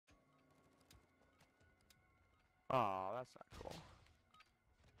Oh, that's not cool.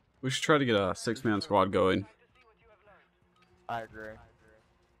 We should try to get a 6-man squad going. I agree.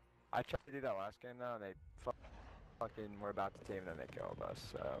 I tried to do that last game though, and they fucking were about to team, and then they killed us.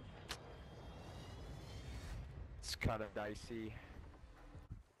 So it's kind of dicey.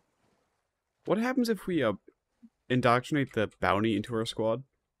 What happens if we indoctrinate the bounty into our squad?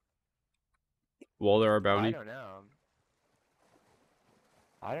 While they're our bounty? I don't know.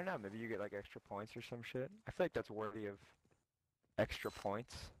 I don't know. Maybe you get like extra points or some shit. I feel like that's worthy of extra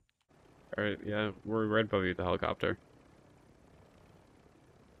points. Alright, yeah, we're right above you with the helicopter.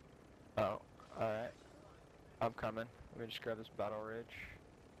 Oh, alright. I'm coming. Let me just grab this battle ridge.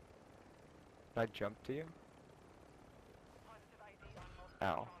 Can I jump to you?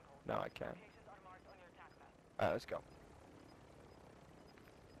 Ow. No, I can't. Alright, let's go.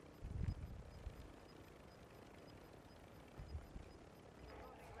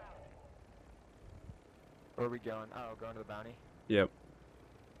 Where are we going? Oh, going to the bounty? Yep.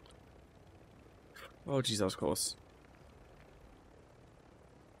 Oh, jeez, that was close.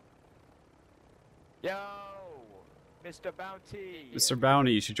 Yo! Mr. Bounty! Mr.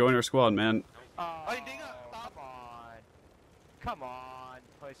 Bounty, you should join our squad, man. Oh, come on. Come on,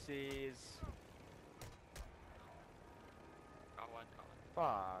 pussies.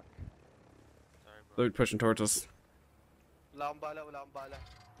 Fuck. They're pushing towards us. Wala akong bala, wala akong bala.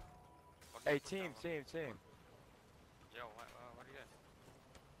 Hey, team. Yo, what are you guys?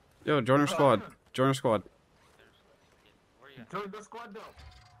 Yo, join our squad. Join our squad. Where are you at? Join the squad though.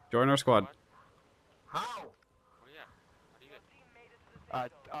 Join our squad. How? Where are you at? How do you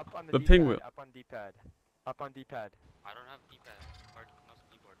get? Up on the The D-pad. ping wheel. Up on D-pad. Up on D-pad. I don't have D-pad or mouse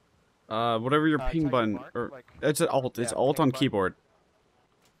keyboard. Whatever your ping type button, mark, or like- it's an alt. It's yeah, alt ping on button. keyboard.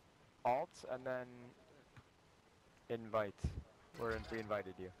 Alt and then invite. We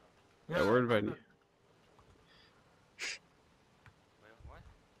invited you. Yeah, we're inviting you. Wait, what?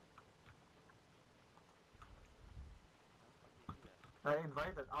 I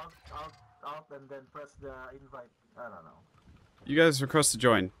invited. Out, and then press the invite. I don't know. You guys request to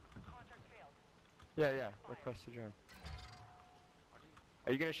join. Yeah. Request to join.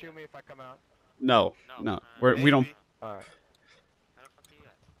 Are you gonna shoot me if I come out? No, no, we don't. Alright. How the fuck do you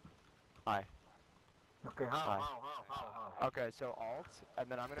guys? Hi. Okay, Hi. how? Okay, so alt, and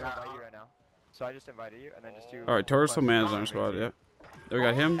then I'm gonna invite you right now. So I just invited you, and then just do. All right, Torso request Man is to on our join squad. me. Yeah, there we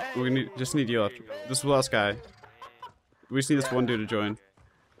got him. We just need you left. This is the last guy. We just need this one dude to join.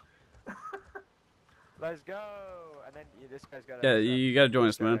 Let's go! And then this guy's got. Yeah, you gotta join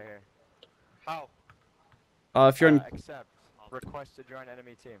us, man. How? If you're in, Accept. Request to join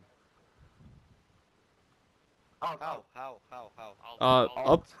enemy team. How?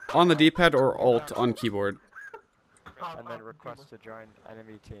 up on the D-pad or alt on keyboard. And then request to join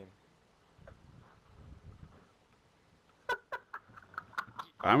enemy team.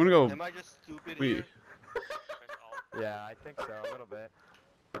 I'm gonna go. Am I just stupid We. here? Yeah, I think so, a little bit.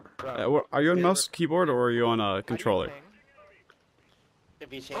 Bro, Are you on mouse keyboard or are you on a how do you controller? ping?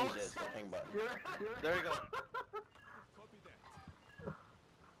 If you change this, the ping button. There you go.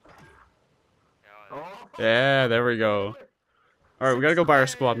 Yeah, there we go. All right, we gotta go buy our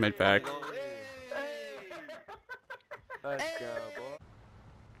squad mate back. Let's go, boy.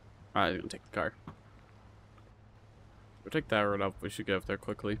 All right, I'm gonna take the car. We'll take that road up. We should get up there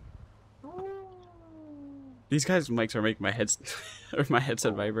quickly. These guys' mics are making my head or my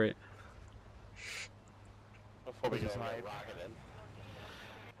headset vibrate. Before we go This is get hype. rocketed.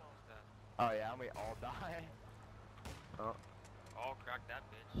 Oh yeah, and we all die. Oh. Oh, crack that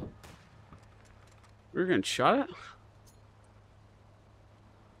bitch. We were getting shot at.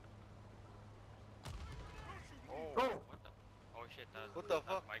 Oh, what the? Oh shit, What the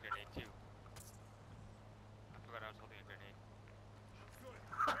fuck? my grenade too. I forgot I was holding a grenade.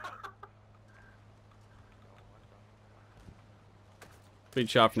 Oh, what the? Being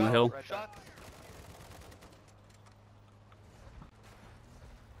shot from the hill. Red Shot.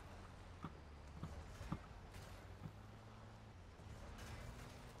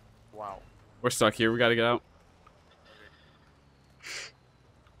 Wow. We're stuck here. We gotta get out.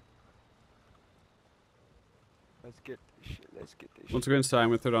 Let's get this shit. Let's get this Once shit. we get inside, I'm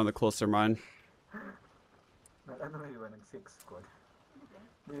gonna throw down the cluster mine. Ano na yun, ng 6 squad.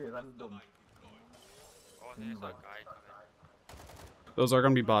 Hindi, random. Oh, there's a guy coming. Those are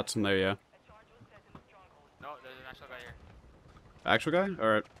gonna be bots in there, yeah. No, there's an actual guy here. Actual guy? All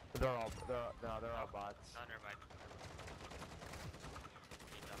right. They're all bots. No, never mind.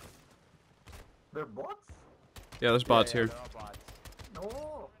 They're bots? Yeah, there's bots Yeah, here. they're all bots.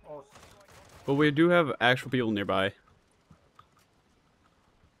 No. Oh, But we do have actual people nearby.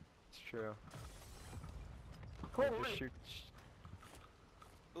 It's true. Oh, Just wait. shoot.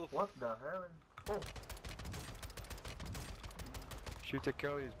 Oof. What the hell? Oh, Shoot to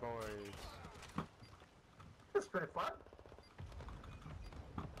kill these boys. that's pretty fun.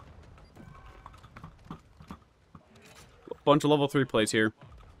 Bunch of level 3 plays here.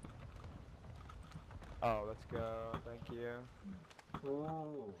 Oh, let's go. Thank you.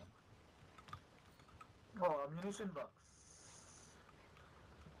 Ooh. Oh, ammunition box.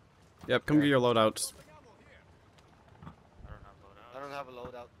 Yep, come get your loadouts. I don't have a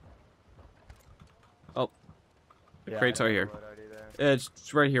loadout. The Yeah, crates I are don't here. have a loadout either.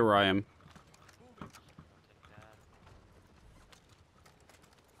 It's right here where I am.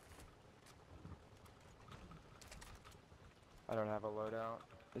 I don't have a loadout.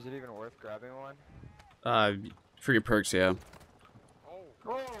 Is it even worth grabbing one? For your perks, yeah. Oh.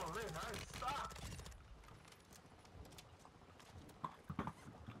 Oh, very nice. Ah.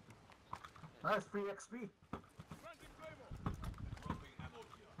 Nice free XP.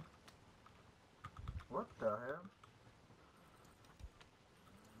 What the hell?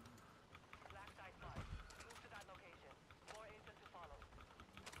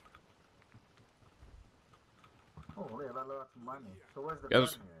 Oh, wait, a lot of money. So where's the Yeah, gun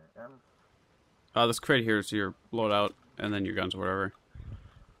this- here? This crate here is your loadout, and then your guns or whatever.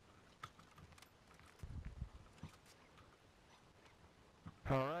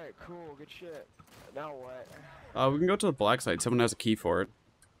 Alright, cool, good shit. Now what? We can go to the black site. Someone has a key for it.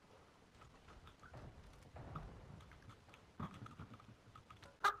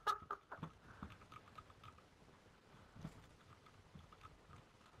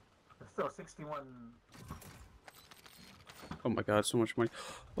 There's still 61. Oh my god, so much money.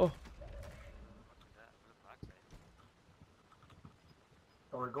 Oh,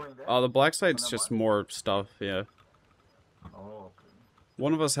 Oh, we're going there? the black site's Another just one? more stuff, yeah. Oh, okay.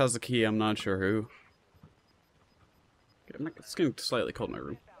 One of us has the key, I'm not sure who. Okay, it's getting slightly cold in my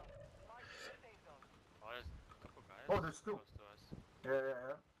room. Oh, there's two. Yeah, yeah,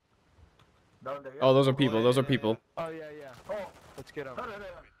 yeah. Down there. Oh, those are people, yeah, those are yeah, people. Oh, yeah, yeah. Oh, Let's get him. no, no, no.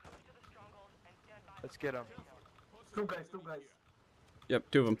 Let's get him. Two guys, two guys. Yep,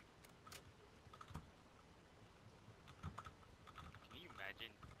 2 of them. Can you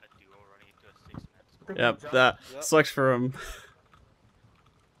imagine a duo running into a 6-man squad? Take Yep, the jump. that Yep. sucks for him.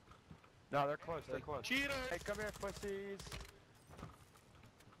 No, they're close, they're close. Cheaters! Hey, come here, pussies.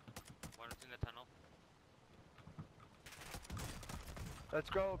 One's in the tunnel. Let's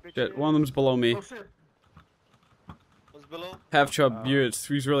go, bitches. Shit, one of them's below me. Oh, shit. What's below? Half chub,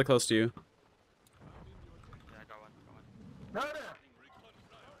 he's really close to you. Yeah, I got one. No, no.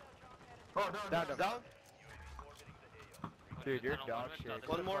 Oh, no, Down, no. down. Dude, you're Tunnel, dog one shit. minute, Get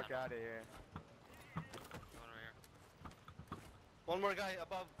one the more. fuck out of here. One right here. One more guy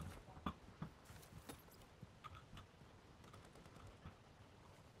above.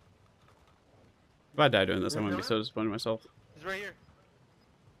 If I die doing this, I'm gonna be so disappointed in myself. He's right here.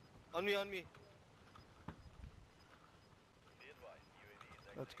 On me, on me.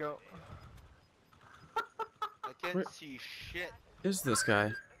 Let's go. I can't Where- see shit. Is this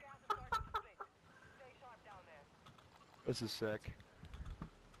guy? This is sick.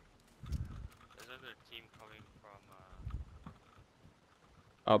 There's another team coming from,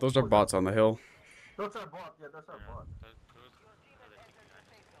 Oh, those are bots on the hill. Those are bot. Yeah, those are bot. those other team behind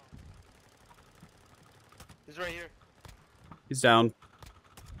us. He's right here. He's down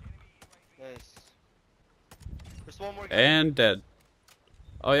Nice. There's one more guy. and dead.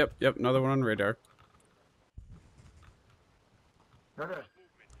 Oh, yep, another one on radar. No, no.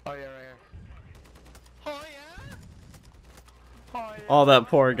 Oh, yeah, right here. Oh yeah? Oh, yeah. Oh, that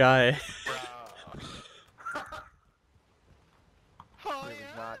poor guy. Bro. Oh He was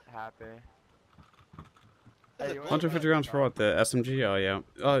yeah? not happy. There's Hey, a you bull 150 rounds for what? The SMG? Oh, yeah.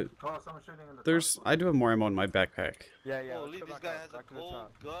 Oh, someone shooting in the There's. top. I do have more ammo in my backpack. Yeah, yeah. Holy, let's go this back guy up, has a back to the gold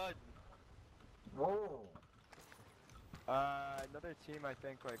top. gun. Whoa. Another team, I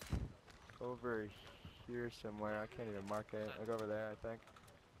think, like, over here somewhere. I can't even mark it. Like, over there, I think.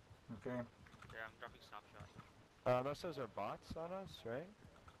 Okay. Yeah, I'm dropping snapshot. Most of those are bots on us, right?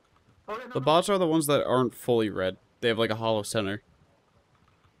 Oh, yeah, no, The no. bots are the ones that aren't fully red. They have like a hollow center.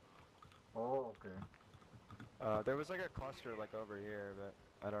 Oh, okay. There was like a cluster, like, over here, but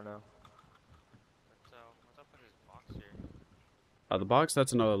I don't know. What's up with this box here? The box,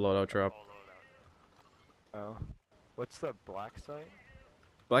 that's another loadout drop. All loadout. Oh. What's the black site?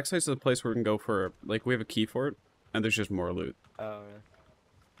 Black site's the place where we can go for, like, we have a key for it, and there's just more loot. Oh,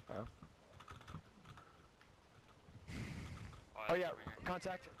 yeah. Oh, yeah.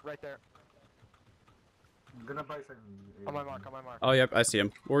 Contact, right there. I'm gonna buy some. On my mark, on my mark. Oh, yep, I see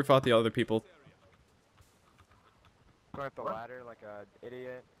him. Where we fought the other people. Going up the What? ladder like a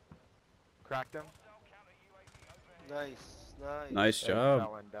idiot. Cracked him. Nice, nice. Nice That job.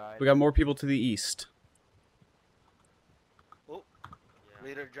 one died. We got more people to the east. Oh, Yeah.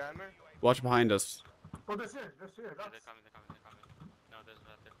 later jammer. Watch behind us. Oh, this here, this here. Yeah, That's... they're coming, they're coming, they're coming. No, there's an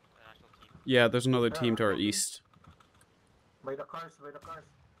actual team. Yeah, there's another Yeah, team to our okay. east. By the cars, by the cars.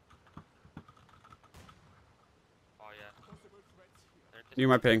 Oh yeah. They're Near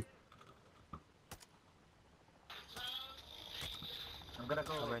my ping. I'm gonna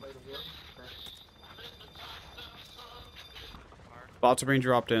go Coming. by the hill. Okay. Bots are being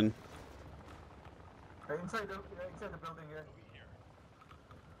dropped in. Hey, inside the building here.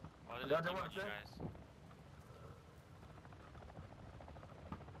 Oh, there's The a other team one, on you sir? guys.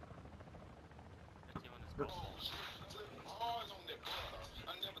 There's a team on this Looks- ball.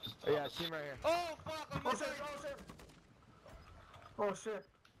 Oh, yeah, team right here. Oh fuck! I'm Oh missing. shit! Oh shit! Oh shit!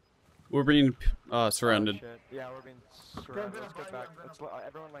 We're being surrounded. Oh, shit. Yeah, we're being surrounded. gonna Let's get buy you, back. I'm Let's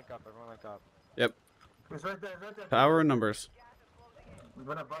everyone link up. Everyone link up. Yep. He's right there, right there. Power and numbers. I'm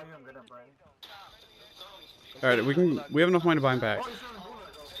gonna buy you, I'm gonna buy you. Alright, we have enough money to buy him back. Oh, he's on bullet.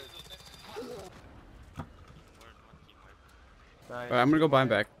 Okay. Where's one team wiped? Nice. Alright, I'm gonna go buy him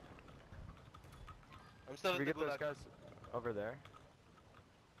back. I'm still Can we with the get those gulag. guys over there?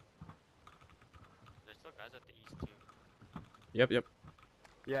 There's still guys at the east too. Yep, yep.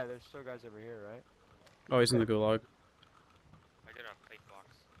 Yeah, there's still guys over here, right? Oh, he's in the gulag. I got a plate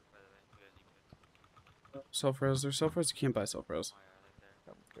box, by the way. You guys need it. Self-res. There's self-res. You can't buy self-res. Oh yeah,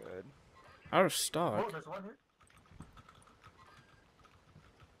 right there. I'm good. Out of Oh, stock. there's one here.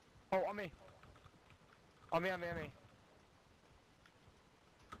 Oh, on me. On me, on me, on me.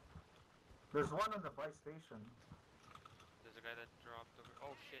 There's one on the buy station. There's a guy that dropped over.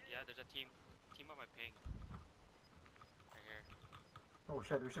 Oh shit, yeah, there's a team on my ping. Right here. Oh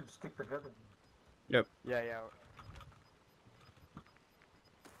shit, we should stick together. Yeah, yeah.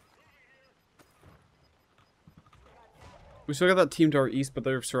 We still got that team to our east, but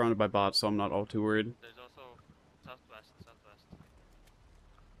they're surrounded by bots, so I'm not all too worried. There's also southwest.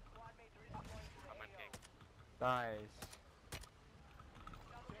 On my ping. Nice.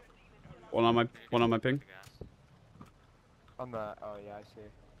 One on my ping. The gas. On the. Oh, yeah, I see.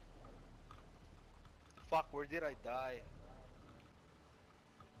 Fuck, where did I die?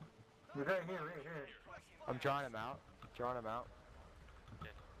 You're right here, right here. I'm drawing him out. Drawing him out.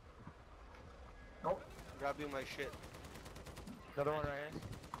 Oh, Grabbing my shit. Another one right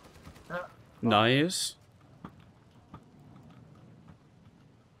here. yeah. Nice.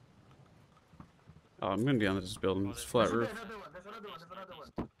 Oh, I'm gonna be on this building. It's flat There's roof. another one, there's another one, there's another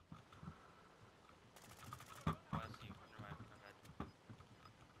one. Oh, I see you. My bad.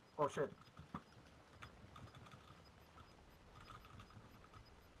 Oh shit.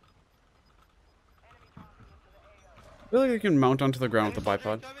 I feel like I can mount onto the ground with the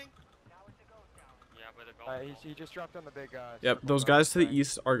bipod. Incoming? Yeah, by the golf. He just dropped on the big. Yep, circle those zone guys to the thing.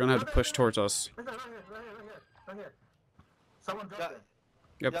 east are gonna have to push towards us. Right there, right here, right here, right here, right here. Someone dropped Got it. it.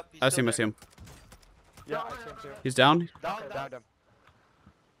 Yep, Yep, he's I see still him, I there. see him. Yeah, No, I no, see him no, too. no. He's down. Down, Downed down. him.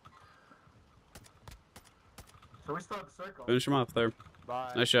 So we still have the circle. Finish him off there.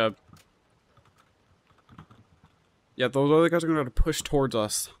 Bye. Nice job. Yeah, those other guys are gonna have to push towards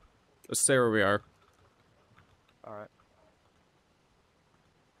us. Let's stay where we are. Alright.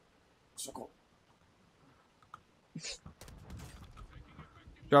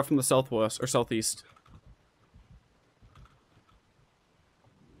 Drop from the southwest or southeast.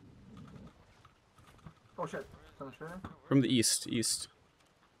 Oh shit. Someone shooting? From the east.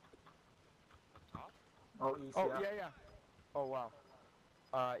 Up top? Oh, east, Oh, yeah. yeah, yeah. Oh, wow.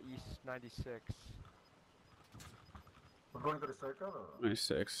 East 96. We're going to the circle or?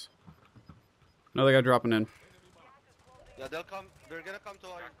 96. Another guy dropping in. Yeah, they'll come. They're gonna come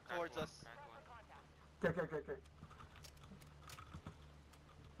Crack towards one, us. crack one.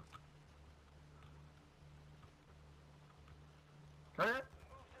 Okay.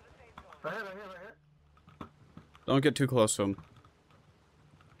 Right here. Right here. Don't get too close to him.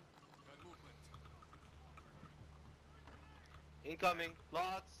 Incoming.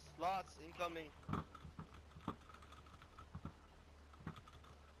 Lots. Incoming.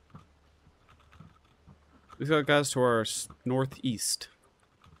 We've got guys to our northeast.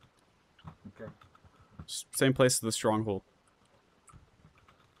 Okay. Same place as the stronghold.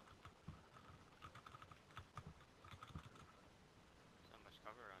 There's not much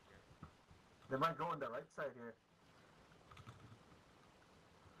cover around here. They might go on the right side here.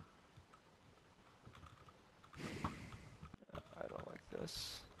 I don't like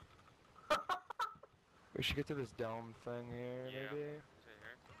this. We should get to this dome thing here, Yeah. maybe. It's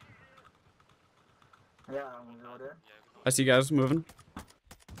right Yeah, I'm over there. Yeah, we can I see guys moving.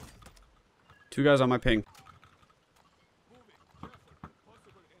 2 guys on my ping.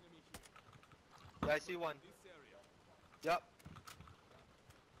 Yeah, I see one. Yep.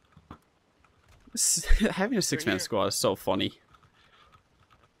 Having a 6-man squad is so funny. take it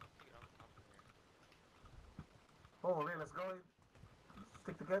off the top of here. Oh, okay, let's go.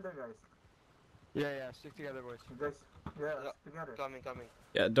 Stick together, guys. Yeah, stick together, boys. You guys, yeah, Yeah. stick together. Coming, coming.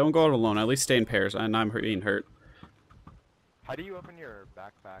 Yeah, don't go out alone. At least stay in pairs. And I'm being hurt. How do you open your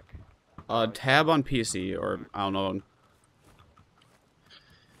backpack? Tab on PC, or I don't know.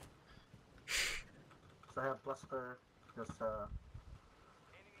 So I have cluster, just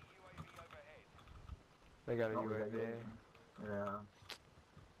They got a oh, we got UAV. you. Yeah.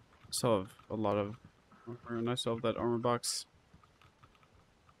 Still have a lot of armor, and I still have that armor box.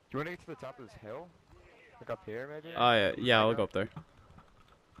 Do you want to get to the top of this hill? Like up here, maybe? Yeah, I'll go up there.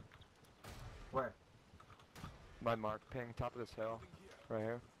 Where? My mark ping, top of this hill. Right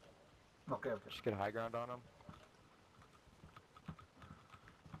here. Okay, okay. Just get high ground on them.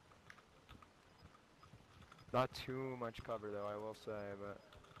 Not too much cover though, I will say, but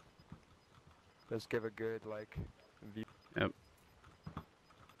just give a good like view. Yep.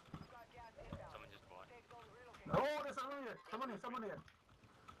 Someone just bought. Oh, there's someone here. Someone here.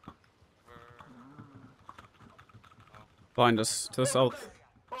 Behind us, to the south.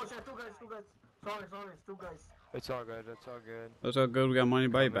 Oh shit, two guys. Sorry, it's 2 guys. It's all good, it's all good. That's all good. We got money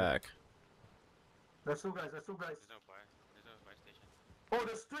buy back. There's 2 guys. There's no buy. There's no buy station. Oh,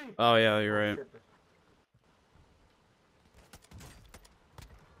 there's 3. Oh yeah, you're right. Shit.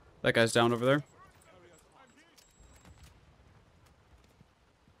 That guy's down over there.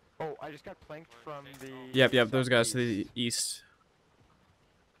 Oh, I just got planked from the... Yep. Those guys to the east.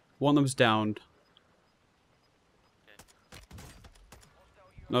 One of them's downed.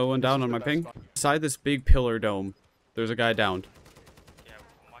 No one down on my ping. Inside this big pillar dome, there's a guy downed. Yeah,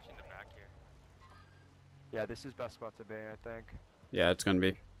 I'm watching the back here. Yeah, this is best spot to be, I think. Yeah, it's gonna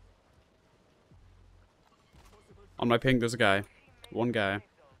be. On my ping, there's a guy. One guy. There's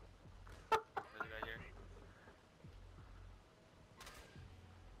a guy here.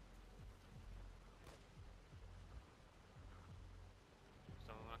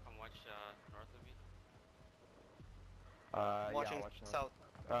 Someone wanna come watch north of me? I'm Yeah, watching I'll watch north. south.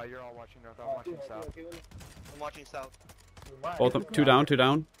 You're all watching north, I'm watching south. I'm watching south. Both of them, two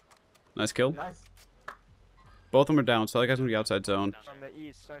down. Nice kill. Nice. Both of them are down, so that guy's gonna be outside zone. From the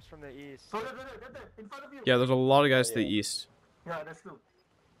east, starts from the east. So there, in front of you. Yeah, there's a lot of guys to the east. Yeah, there's 2.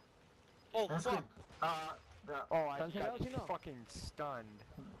 Oh, There's fuck. 2. Oh, I got fucking stunned.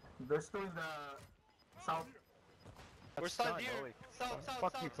 There's 2 in the south. We're That's stunned here. holy South, south,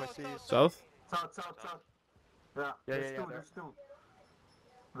 fuck south, you, south, pussies. South? South. Yeah, Yeah, there's yeah, 2, yeah, there's 2.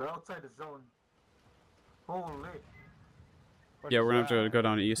 We're outside the zone. Holy. Yeah, we're gonna have to go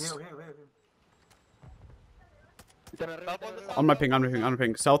down east. Here. Help on the south. On my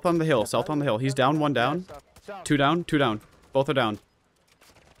ping. South on the hill. He's down, one down. Two down. Both are down.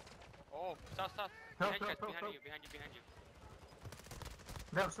 Oh, south. Help, Behind help, you, help. behind you.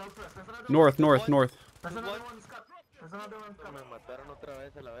 No, southwest. There's another North. There's another one, Scott. There's another one coming.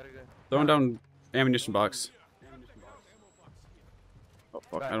 Throwing down ammunition box. Oh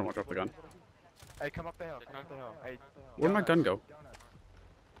fuck, I don't want to drop the gun. Hey, come up the hill, Hey, Where'd my gun go?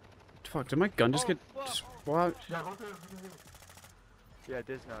 Fuck, did my gun just get... What? Yeah, go to the... yeah,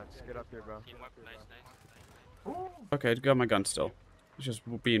 Diz nuts. Get up here, bro. Team wipe, nice. Ooh. Okay, I got my gun still. It's just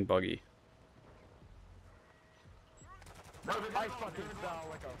being buggy. No, I fucking fell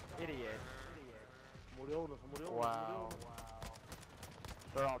like an idiot. Wow.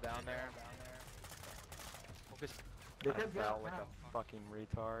 They're all down there. Focus. They I can get fell like a fucking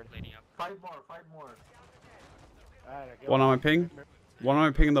retard. Plating up. 5 more. One on my ping. One on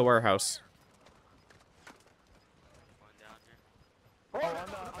my ping in the warehouse. Going down here. Oh,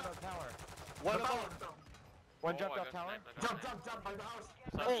 on the tower. One The of tower, them. the tower. One Oh, jumped I up got tower. sniped, I got Jump by the house.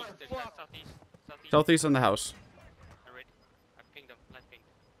 sniped. Oh, Southeast, there's guys fuck. southeast. Southeast on the house. Alright. I pinged them, light ping.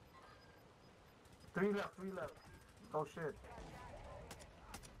 3 left. Oh shit.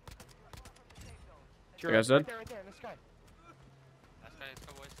 Sure, You guys dead? Right there, in the sky. Last guy, let's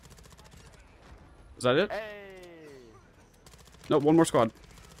go, boys. Is that it? Hey! No, one more squad.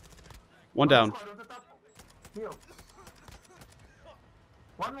 One down. Squad on the top. Heal.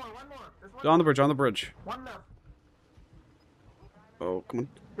 One more. There's one On the bridge. One left. Oh, come on.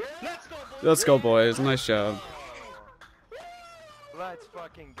 Let's go, boys. Let's go, boys. Nice job. Let's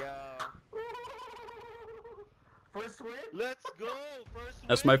fucking go. First win? Let's go. First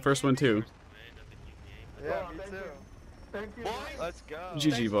That's my first one, too. Win of the new game. Yeah, Oh, me thank too. you. Thank you. Boys. Let's go.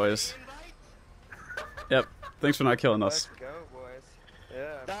 GG, boys. Invite. Yep. Thanks for not killing us. Let's go, boys.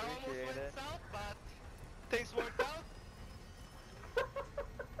 Yeah, That almost appreciate went it. south, but things worked out.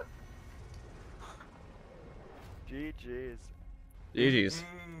 GG's. GG's.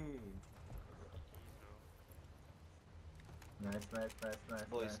 Nice, nice, nice, nice.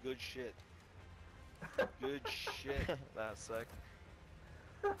 Boys, nice. good shit. Good shit. That's sick.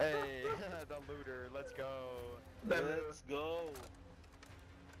 Hey, the looter. Let's go. Let's go.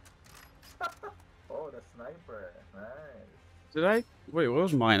 Oh, the sniper. Nice. Did I? Wait, what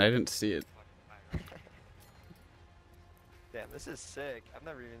was mine? I didn't see it. Damn, this is sick. I've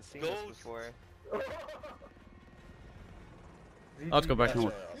never even seen Ghost. this before. Let's go back That's home.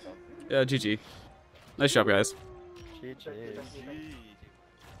 really awesome. Yeah, GG. Nice job, guys. GG's. Gee.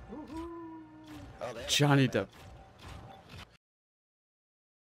 Oh, they have a Johnny Batman. Depp.